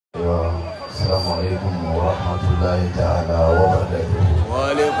السلام عليكم ورحمة الله تعالى وبركاته.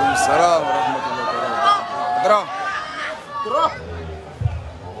 وعليكم السلام ورحمة الله تعالى.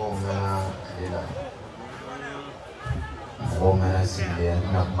 Omena sile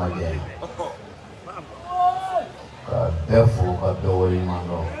na maje. Ka defu ka dowori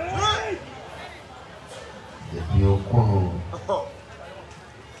mando. Depuis au kunu.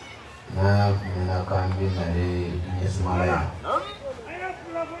 Na kambi na le nyesmala.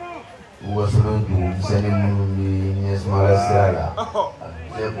 Wassolon du seni munu nyesmala sala.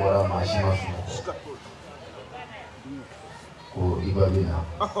 De bora mashima suko. Ko ibabina.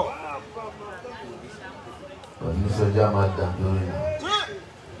 Nous sommes déjà maintenant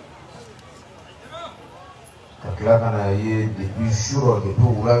quand là on a eu depuis jour que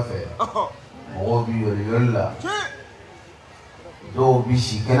tout l'a fait on a vu là do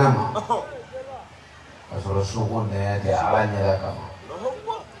bishi kenama parce que le second est à la nière kama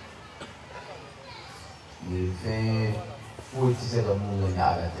il fait faut utiliser comme on est à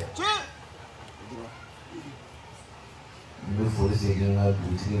la tête il faut laisser qu'il n'a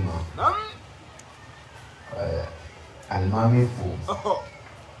plus de climat almami fo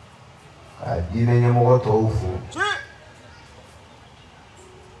dina nyamogo to fo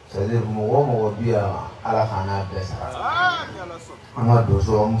c'est-à-dire mo bia ala khana besa ama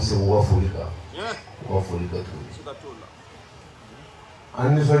doso amse wo folika to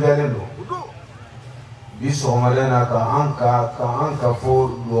anni so jale lo bi so malena ka anka fo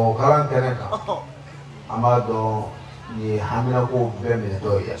lo kalan keneka ama do ni hamina ko be me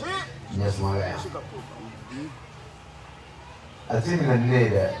to ya nyesma ya أتمنى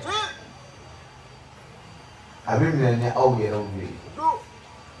الليلة أبمنى أني أوي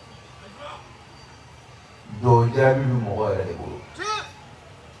دو جابي بمغيرة يقولوا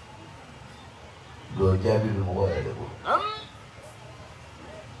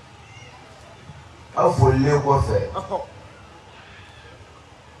أفول لي وفاء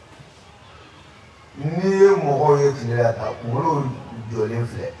ني مغيرة تنلاتا مولو جولين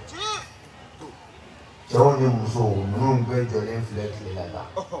فلات Jawni muso nunun be jolen flex le la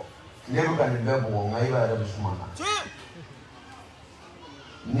le kan be bo ngai ba da bismana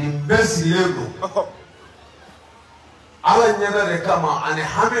ni besilego ala nyana de kama ani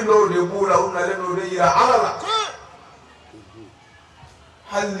hamilo de bula una le no de ira ala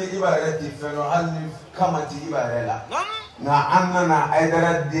halni ibarati feno halni kama ti ibarela na annana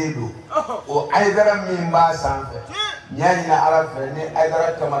Haidara dedo o Haidara min ba sanfe nyani na ala fe ni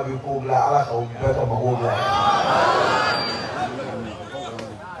Haidara kama bi kubla ala ka ubeka magobla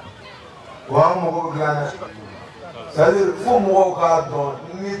wa mo ko glana c'est-à-dire fo mo ka don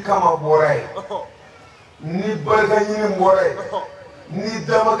ni kama boray ni barka ni boray ni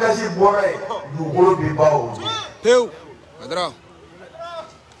damakasi boray du golo bi bawo tew adra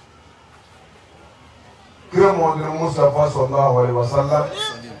Kiramo Mustafa sallallahu alaihi wasallam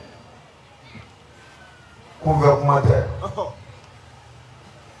couvert matin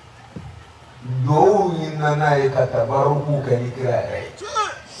do inna ya katabaruku kan kira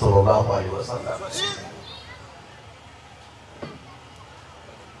sallallahu alaihi wasallam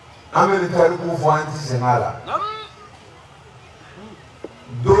Amerika ku fanti senala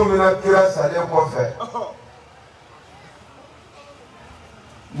do mina kira sale ko fe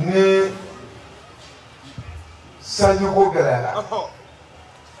ni sanyi ko gɛlɛyara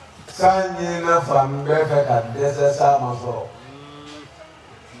sanyi na fan bɛɛ fɛ ka dɛsɛ s'a ma sɔrɔ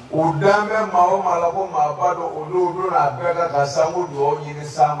o dan bɛ maa o maa la ko maa ba dɔ olu don a bɛɛ ka sango dugawu ɲini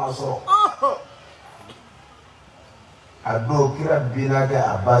s'a ma sɔrɔ a don kira binna kɛ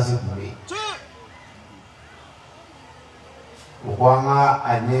a baasi tun bɛ yen o ko an ka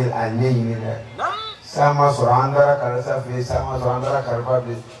a ɲɛɲini dɛ s'a ma sɔrɔ an taara karisa fɛ yen s'a ma sɔrɔ an taara kalifa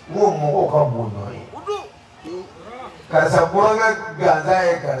fɛ yen n ko mɔgɔw ka bon ɲɔgɔn ye. Karisa buranga ganza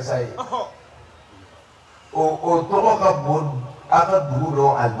ye karisa ye o tɔgɔ ka bon a ka dugu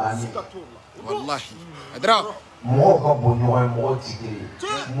dɔn alimami wallahi adra mɔgɔw ka bon ɲɔgɔn ye mɔgɔw ti kelen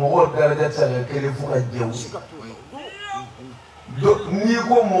mɔgɔw daraja tɛ se ka kelen fo ka jɛw n'i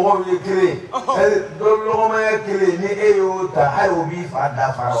ko mɔgɔw ye kelen dɔ lɔgɔmanya kelen ni e y'o ta hali o b'i fa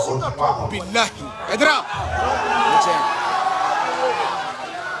dafara o ti fa kɔnɔ billahi adra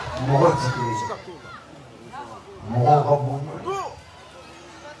mɔgɔw ti kelen mɔgɔw ka bon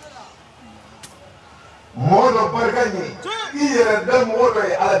mɔgɔ dɔ barika ɲini i yɛrɛ da mɔgɔ dɔ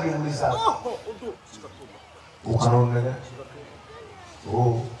ye ala b'i wuli sa o kana o nɛgɛ o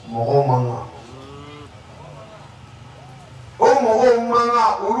mɔgɔw man kan o mɔgɔw man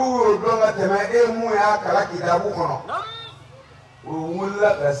kan olu y'o dɔn ka tɛmɛ e mun y'a kala kitabu kɔnɔ o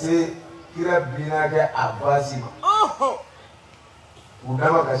wulila ka se kira binna kɛ a baasi ma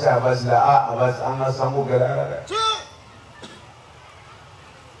udama kasi abasi la abasi anga samu gara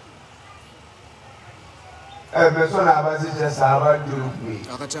persona abasi je sahaba julubi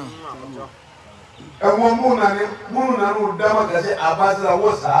akacha munu na udama kasi abasi la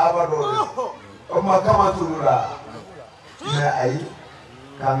wo sahaba do o makama tulula na ai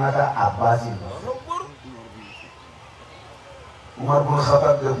kanata abasi Umar bin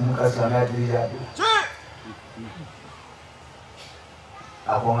Khattab de muka sana diriya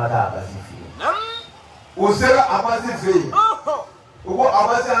ako ngata abasi fi usera abasi fi ugo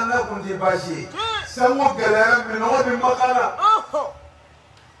abasi anna kundi bashi sango galera mino bi makana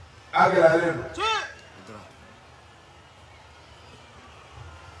agalale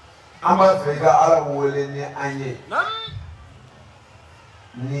amba fega ala wole ni anye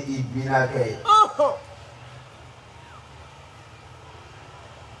ni ibina kai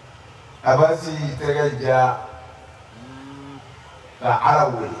abasi tegaja ka ala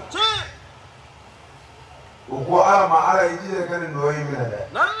wole uko ala ma ala yiji kan noyi mina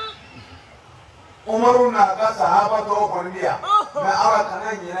da umaru na ka sahaba to kondiya na ala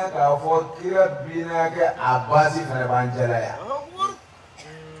kana nyina ka fo kira bina ke abasi fana banjala ya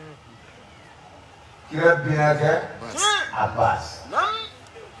kira bina ke abbas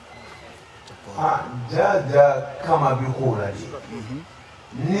jaja kama bi kula di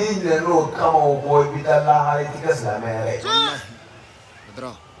ni ne no kama o boy bitalla hari tika islamere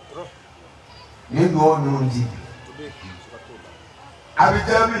ni do nundi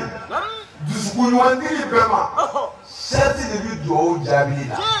abijami dusukun wandiri bema shati de bi do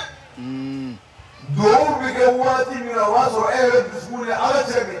jabila do bi ke wati mi na waso dusukun ala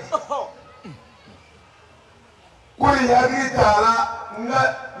chebe kuli yagi tala nga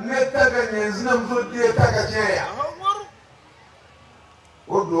netaga nyenzina mzodi taka cheya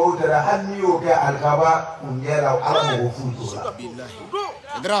odo dara hanni o ke alkaba kunjela ala mo futo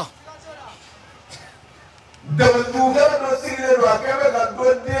adra Dabuga no sigile do akebe ka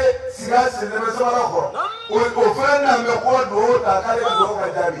donde sigase ne mesama ko o fana me ko do ta kale do ka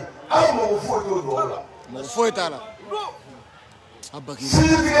jabi aw mo foto do la mo foto la abaki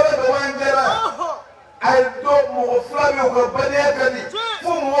sigile do wangela ay do mo flabe ko bane kani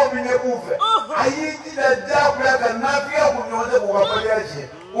fu mo bi ne kufe ayi ti da jabu ya kan nafiya ko nyode ko ka bane shi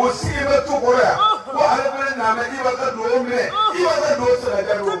o sigile to ko ya ko albe na me iba ka do me iba ka do so da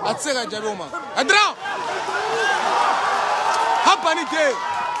jabu atsega jabu ma adra hapa ni ke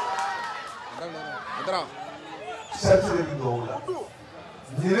adra satire bi do la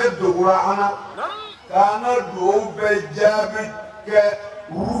dire do gura ana kana do be jabi ke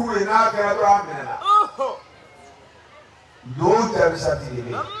ruwe na ka do amena do jabi satire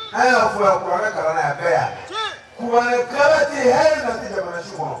bi aya fu ya qur'ana kala na be ya qur'ana kala ti her na ti jamana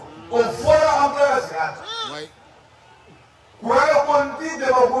shi kono o fora amra sirat wai qur'ana kon ti de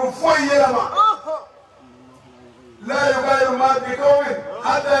ba guru fo yelama لا يغير ما بقوم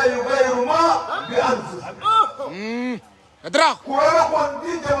حتى يغير ما بأنفسهم. أدرى. كورونا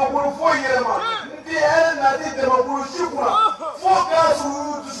كونتي تماكولو فوي لما نتي هل ناتي تماكولو شكونا فوكا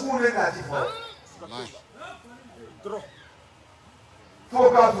سورو تسكون ناتي فوي.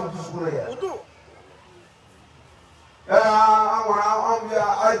 فوكا سورو تسكون يا. أنا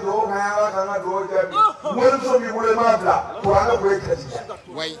يا أيدو كنا كنا دو جابي. وين سومي بقول ما بلا كورونا بقول كذي.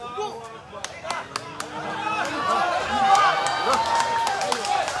 واي.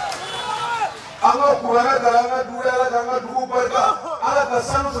 Anga kurana dalanga dura la danga dugu barka ala ka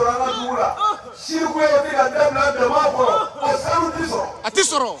sanu soranga dura shirku yo ti da dabla da ma ko o sanu tiso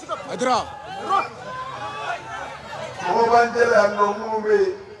atisoro adra ko banjela no mumbe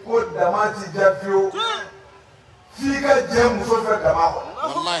ko damati jafio figa jemu so fe dama ko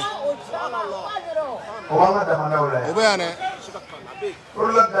wallahi o wanga dama na wala o bayane ko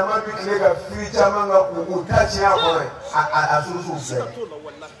la dama bi kile ga fi chama nga ko tachi ya ko a susu se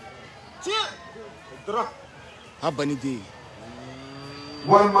haba ni de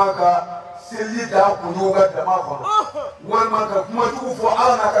walma ka seli da kunu ga dama kono walma ka kuma tuku fo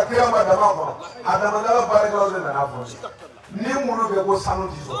ala na ka kiyama dama kono adama da barika o na na fo ni mulu be ko sanu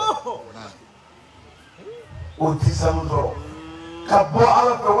ti so o ti sanu so ka bo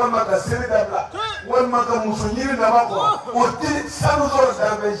ala ko walma ka seli da bla walma ka musunyiri dama kono o ti sanu so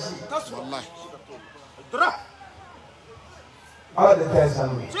da be shi wallahi ala de ta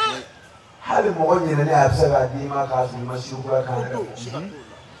sanu mi hali mɔgɔ ɲinɛnen a bɛ se k'a d'i ma k'a sɔrɔ i ma sukura kan yɛrɛ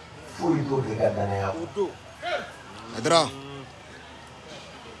foyi t'o de ka danaya kɔ. adra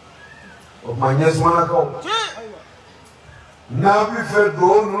o tuma ɲɛsumanakaw n'a bɛ fɛ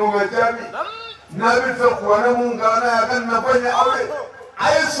dugawu ninnu ka jaabi n'a bɛ fɛ kuranɛ mun kan n'a y'a ka nafa ɲɛ aw ye a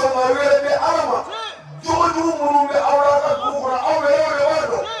ye sɔn ka wele di ala ma jogo jogo munu be awra ka dukura awre awre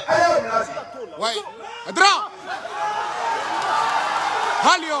wado ayo nasi way adra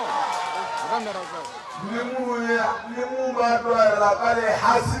halio limu ba do la kale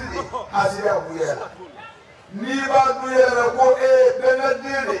hasiri abuyela ni ba do yela ko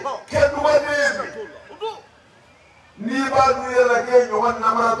benadele keduwa debe ni ba do yela ke nyowan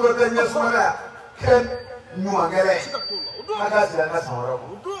namara to de nyesmana ken nyuma gele ada sila samara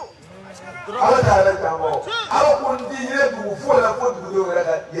ko ala taala jamo ala ko ndi yedu fo la fo du do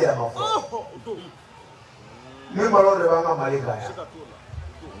yela yela ma fo ni malo de banga malika ya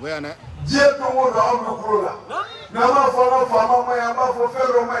wena jeto mo do am ko la na ma fama ma ya ma fo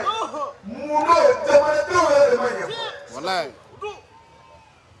ferro mai muno de ma de o mai wallahi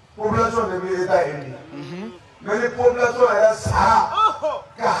population de bi eta eni mais les populations ya sa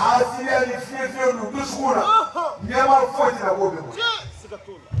ka hasili ali fie du duskuna nyama fo ti na go be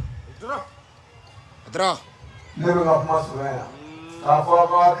adra lebe ga kuma so ya ka fo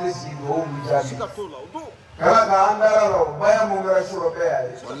ka krisi do mu jani kala ka andara ro baya mu ngara shuro be ya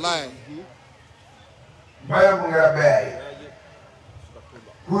wallahi baya mu ngara be ya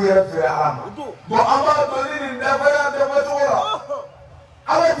ku ya fere ama bo ama to ni ndafara de batora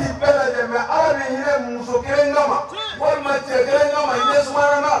ala ti bela de me ala ni hire muso kerengama wal ma che kerengama ines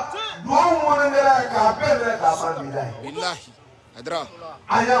marana do mu ngara ka bela ka ban billahi adra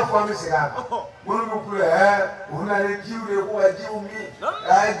anya fo mi siga wonu ko ku ona le jiure ko jiumi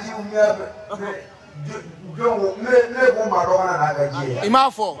jiumi jongo ne ko ma do na ga ji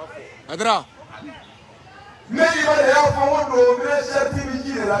imafo adra ne iba de ya fo wondo me serti bi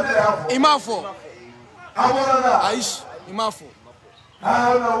ji la ne ya fo imafo amona na aish imafo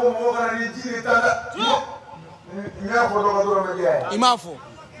na wo mo ga ni ji ta da nya fo do ga do me ya imafo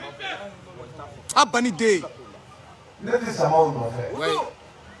abani day ne ti sama o no fe way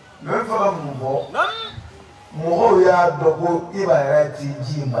me fa ga mu bo mo ya do ko iba ya ti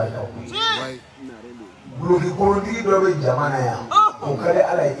ji mba ka ku way bloki ko ndi do be jamana ya o kale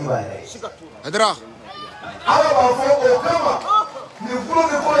ala iba ya adra ala ba fo o kama ni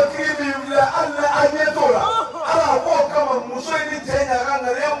bloki ko ti bi la alla anyetola ala ko kama muso ni tenya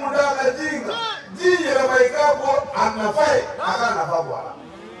ranga ya muda ka jinga jinga ba ka ko anafai aka nafa bwala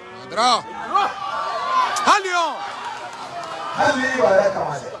adra halio hali iba ya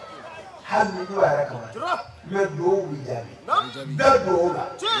kama hali iba ya kama me do wi jabi da do la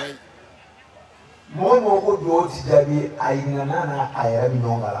mo ko do ti jabi ayina na ayira bi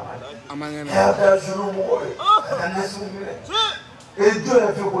no ngala ma amangena ya ta shuru mo ka na su mire e jo ya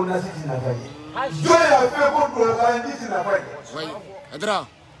fe ko na siti na faye jo ya fe ko do ka ndi ti na faye way adra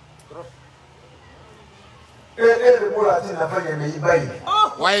e mo la ti na faye me ibai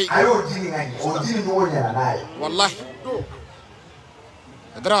way ayo jini ngani o jini no nya na ai wallahi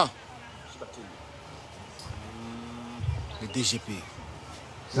adra le DGP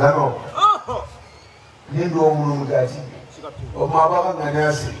sano ni do mu mugati o ma ba ka ngani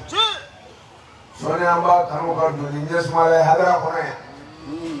asi sone amba kanu ka do ni nyesma le hadara ko ne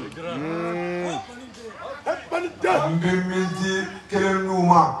mbimiti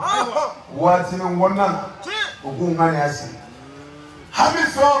keluma wati ni wonan o ku ngani asi hami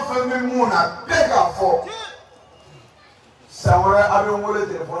so mi muna pega fo sawara abi wole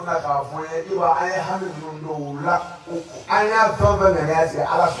telefon na ka fo ye iba ay hami ndo la anya so ngani asi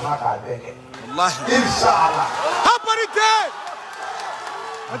ala suma ka bege wallahi inshallah habari day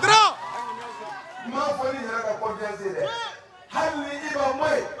adra ma fo ni hera ka confiance de hali iba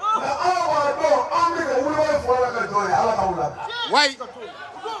mai la awa do amri ka wulwa fo la ka joy ala ka wula way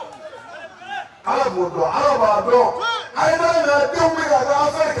ala bodo ala ba do ay na de mi ka ka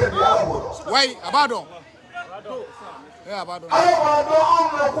afere ke bi ala bodo way abado abado ala ba do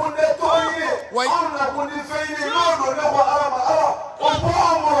amna kunde to yi amna kundi feini no do ne ko ala ma ala o bo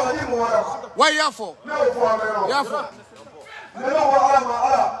amro ni mo wala way yafo ne o fo amero yafo ne no ko ala ma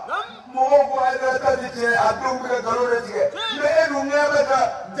ala mo ko ay da ta di je adu mi ka galo de je ne enu ngebe ka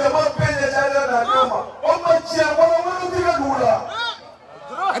jama penye jale na doma o ma chia wala wala ti ka dula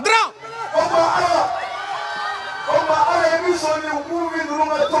adra Oma ala emission ni movie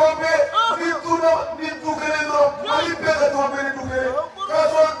nurunga tobe ni tuna ni tukele no mali pega tobe ni tukele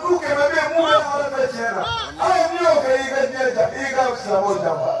kaso tukele be movie ala pechera ala ni oke iga jeja iga sabo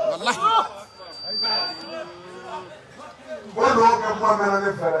jamba wallahi bodo ke kwa mena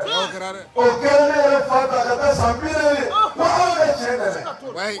ne fere grare o kele ne fata kata sambire ni wa ala chene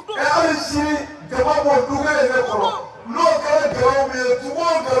way e ala shiri jama bo tukele ne ko no kele gero mi tuwo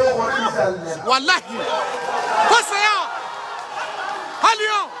gero ko ni salne wallahi pasaya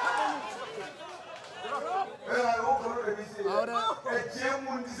halio o kele ne bisi e jemu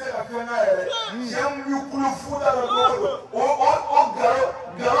mun dise ka fɛnga yɛrɛ cɛ mun y'u kulo futa la o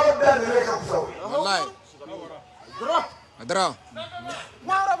garo da de bɛ ka fisa o ye. Wallahi. Haidara.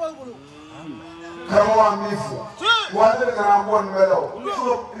 Karamɔgɔ an b'i fo wa ne kana bɔ nin bɛɛ la o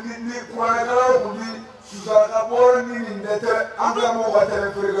ni kuranɛkɛlaw tun bi susaraka bɔyɔrɔ ni nin tɛ an bɛ mɔgɔw ka tɛrɛ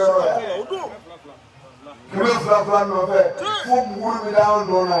feerekɛyɔrɔ yan. Kɛmɛ fila nɔfɛ fo muguru bɛ da an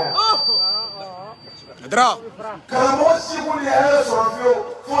dɔn na yan. Haidara. Karamɔgɔ si kun ye hɛrɛ sɔrɔ fiyewu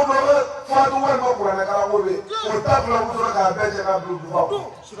fo dɔ bɛ fatu walima kuranɛkalako bɛ yen o ta fila kun sɔrɔ k'a bɛɛ cɛ ka bila duba kɔnɔ.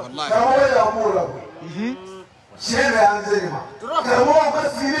 Karamɔgɔ y'an b'o la koyi. Tiɲɛ de y'an se nin ma. Karamɔgɔw ka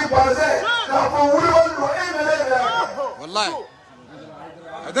sigi bazɛ k'a fɔ wulibali don e mɛnɛ yɛrɛ y'a kɛ. Wallahi.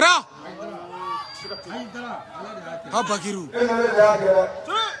 Haidara. Ha Bakirl. E mɛnɛ de y'a kɛ dɛ.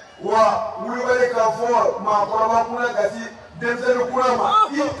 Wa wulibali k'a fɔ maakɔrɔba kunna ka se denmisɛnnin kunna ma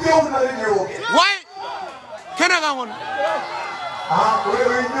i denw nali de y'o kɛ. Wai. Kena kan kɔni. O ye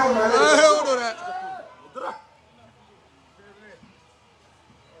i denw nali de ye. O don dɛ.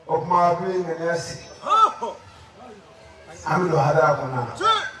 O tuma a bɛ ŋaniya sigi. An bɛ don Haidara kɔnɔna na.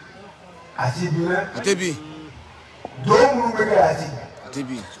 A ti bi dɛ. A tɛ bi. Dɔw minnu bɛ kɛ a ti bi. A tɛ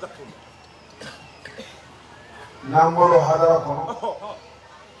bi. N'an bɔra Haidara kɔnɔ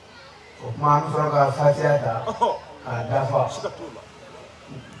o tuma an bɛ sɔrɔ ka fatiya ta k'a dafa.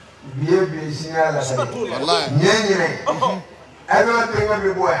 Bi ye bi ye sini y'a lakale. Wallahi. Ɲɛ ɲinɛ a bɛ denkɛ bɛ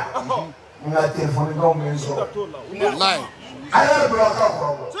bɔ yan nka telefɔnikanw bɛ n sɔrɔ. Wallahi. A yɛrɛ bila ka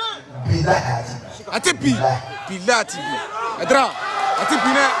kɔrɔ bilahi a ti bi. A tɛ bi. Bilahi a tɛ bi. Haidara. A tɛ bi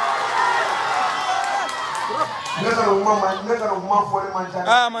dɛ. Ne ka kuma fɔli man ca.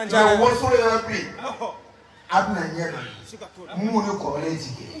 Ah man ca. Mais Wassolon yɛrɛ bi a bɛna ɲɛ kan mun ni kɔrɔlen ti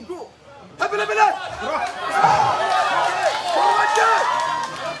kelen.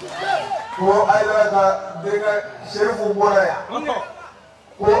 Ko Haidara ka denkɛ Chèrif bɔra yan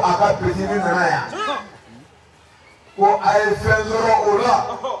ko a ka petini nana yan ko a ye fɛn sɔrɔ o la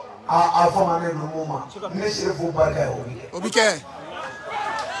a famanen don mun ma ni Chèrif barika ye o bɛ kɛ. O bɛ kɛ.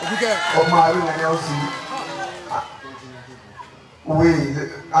 O bɛ kɛ. O tuma a bɛ ŋaniyaw sigi. Oui,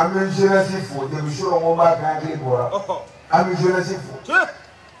 an bɛ jeunesse fo depuis surɔ n ko n b'a kɛ hakili bɔra an bɛ jeunesse fo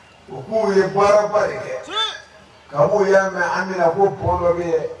o k'u ye baaraba de kɛ ka b'o y'a mɛn an bɛna ko pɔn dɔ bɛ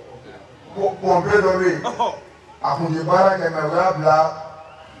yen ko pɔnpe dɔ bɛ yen a kun tɛ baara kɛ mɛ u y'a bila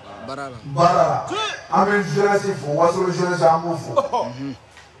baara la an bɛ jeunesse fo Wassolon jeunesse an b'u fo.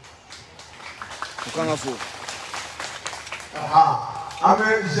 O kan ka fo. An bɛ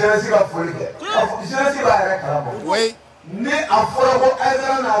jeunesse ka foli kɛ jeunesse b'a yɛrɛ kalama. Oui. Ni a fɔra ko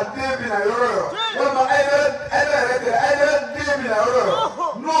Haidara n'a den bɛna yɔrɔ o yɔrɔ walima Haidara den bɛna yɔrɔ o yɔrɔ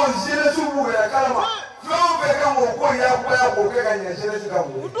n'o jeunesse b'u yɛrɛ kalama fɛn o fɛn kan k'o ko yakuya k'o kɛ ka ɲɛ jeunesse ka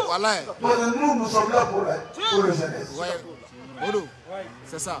bon. Wallahi. Parce que nous sommes là pour le jeunesse. Ouais. O don.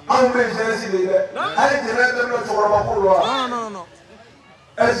 C'est ça. Anw bɛ jeunesse de ye dɛ hali jɛnɛ daminɛ cɛkɔrɔba ko la wa. Non.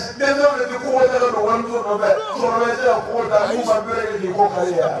 denmisɛnw de tɛ kogo ta ka don walimuso nɔfɛ cɛkɔrɔba tɛ se ka kogo ta k'u ka bere kɛ k'i ko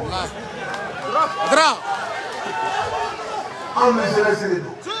kari yan. Haidara. Anw bɛ jeunesse de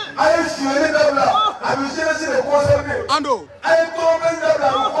don. A ye suyɛli dabila a bɛ jeunesse de concerner. An don. A ye tɔrɔmɛli dabila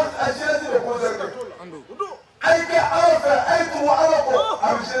a jeunesse de concerner. A ye kɛ Ala fɛ a ye tugu Ala kɔ a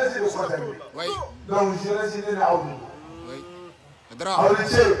bɛ jeunesse de concerner. Donc jeunesse ne ni aw de don. Aw ni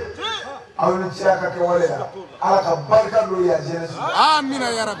ce aw ni ce a ka kɛwale la Ala ka barika don yan jeunesse.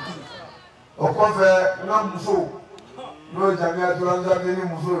 Amina ya Rabbi. O kɔfɛ n ka muso n'o ye Jamiya Turanzarden ni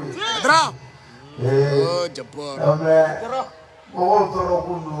muso ye. Haidara. Oh Jabbar. Mais mɔgɔw tɔɔrɔ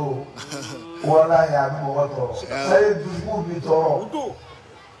kun don walahi a bɛ mɔgɔ tɔɔrɔ c'est dusukun b'i tɔɔrɔ.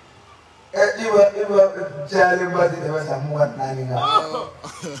 I bɛ cayalenba de tɛmɛ san 24 kan.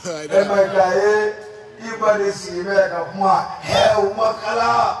 E ma k'a ye i ba de sigi bɛ ka kuma u ma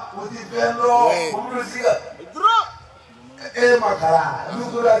kalan u ti fɛn dɔn u bɛ sigi e ma kalan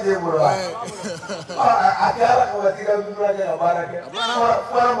dutura t'e bolo wa. A kɛra ka waati ka dutura kɛ ka baara kɛ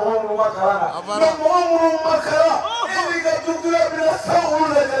fɔra mɔgɔ minnu ma kalan na mais mɔgɔ minnu ma kalan e b'i ka dutura bila san olu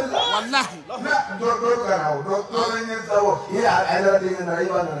lajɛli la. Wallahi. Dɔ kana o dɔ bɛ ɲɛ sago i ye Haidara denkɛ nana i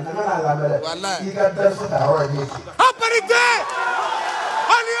b'a nana ne mana lamɛn dɛ i ka dariso ta yɔrɔ ye. Aparité.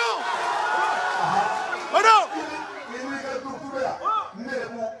 Alio. Odo. I b'i ka dutura ne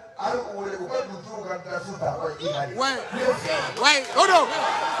ko ali wele u ka duturu ka dariso ta yɔrɔ ye i ka de. Ouais. Odo.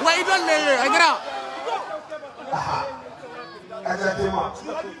 Ouais, il donne les Haidara. Exactement.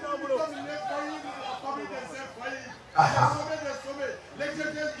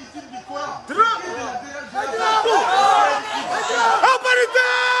 Aparité.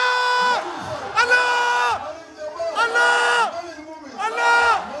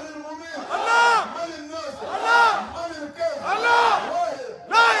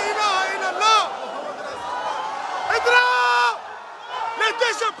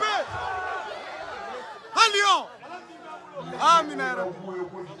 Allion. Amina ya Rabbi.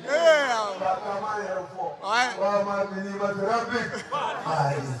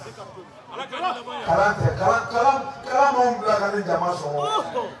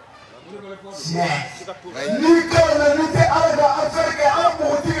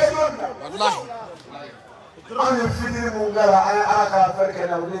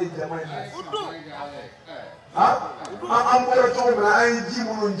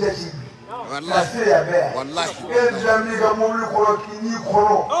 Wallahi. Jamni ga mobile ko kini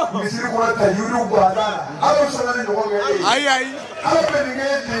ko misiri ko ta yuru gwada alo sona ni ko ngai Ai. alo be ni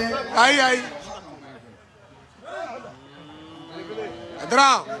ngai Ai.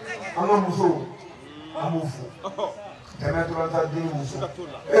 Haidara. ama muso amufu tena tulanta dini muso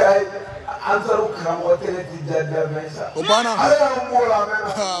ai ansaru kamo tele ti jadda mesa Obana. ala mo la mena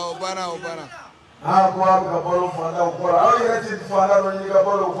Obana. ko am ka bolo fanda ko la ay reti fanda do ni ka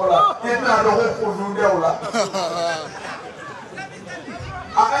bolo ko la ina do ko dunde wala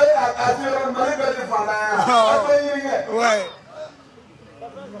ay atiro mari be di fanda ya ay yinge Ouais.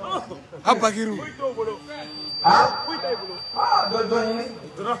 Bakirl. do ni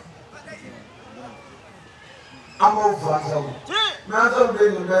amo fanda na so be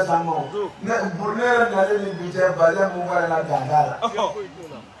ni be samo na burnera na le ni bi je bale mo wala na gangara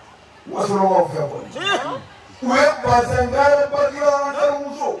Wassolon wa fe ko we basengare Bakirl na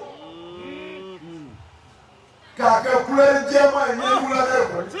muso ka ka couleur jema ni couleur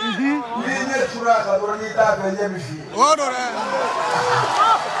ko ni ne sura ka do ni ta be nyemi fi Odora.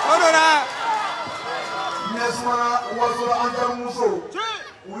 nesma Wassolon anta muso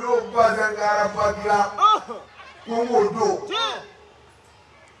we basengare Bakirl ko ngodo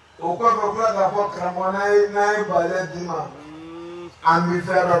o ko ko ka ko kramona na bale dima ambi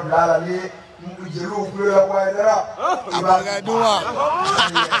fero blala ni mujelu kula kwa Haidara Abagadua.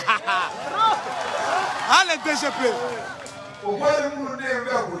 Ale DGP. o ko mu de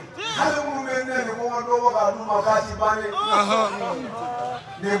be ko hale mu be ne ko do ka du makasi bani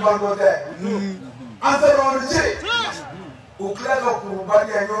ne bando de ansero ni ci o kula ko ku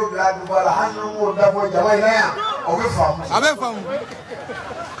bani ayo bla du bala hanu mo da ko jama ina ya o be famu Abe famu.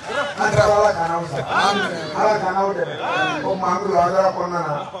 ala kana o de o mangu ala ko na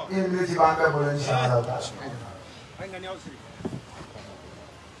in mi ti banga bo inshallah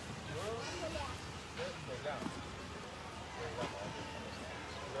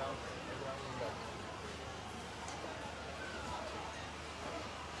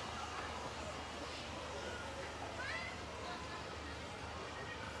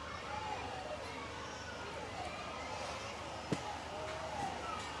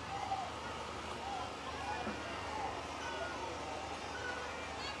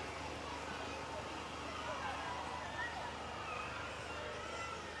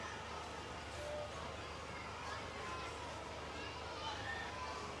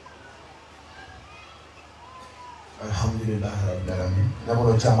Alhamdulillah rabbil alamin.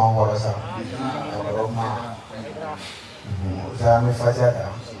 Nabolo chama wala sa. Nabolo ma. Zame fajada.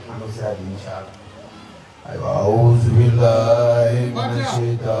 Ando sira inshallah. A'udzu billahi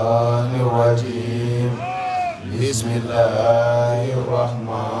minasy syaithanir rajim.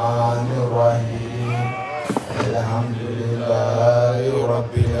 Bismillahirrahmanirrahim. Alhamdulillahi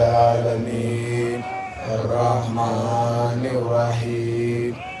rabbil alamin. Ar-Rahmanir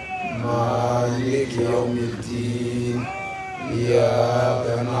Rahim. مالك يوم الدين إياك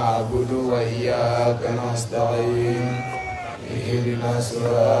نعبد وإياك نستعين اهدنا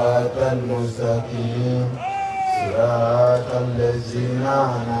الصراط المستقيم صراط الذين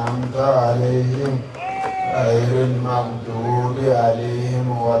أنعمت عليهم غير المغضوب عليهم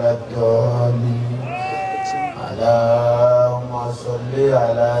ولا الضالين اللهم صل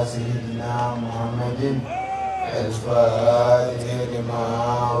على سيدنا محمد الفاتح لما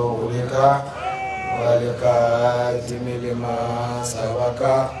أغلق والكاتم لما سبق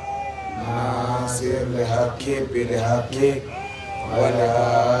ناصر الحق بالحق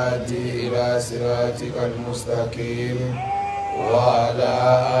والهادي إلى صراطك المستقيم وعلى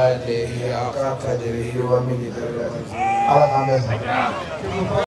آله حق قدره ومقداره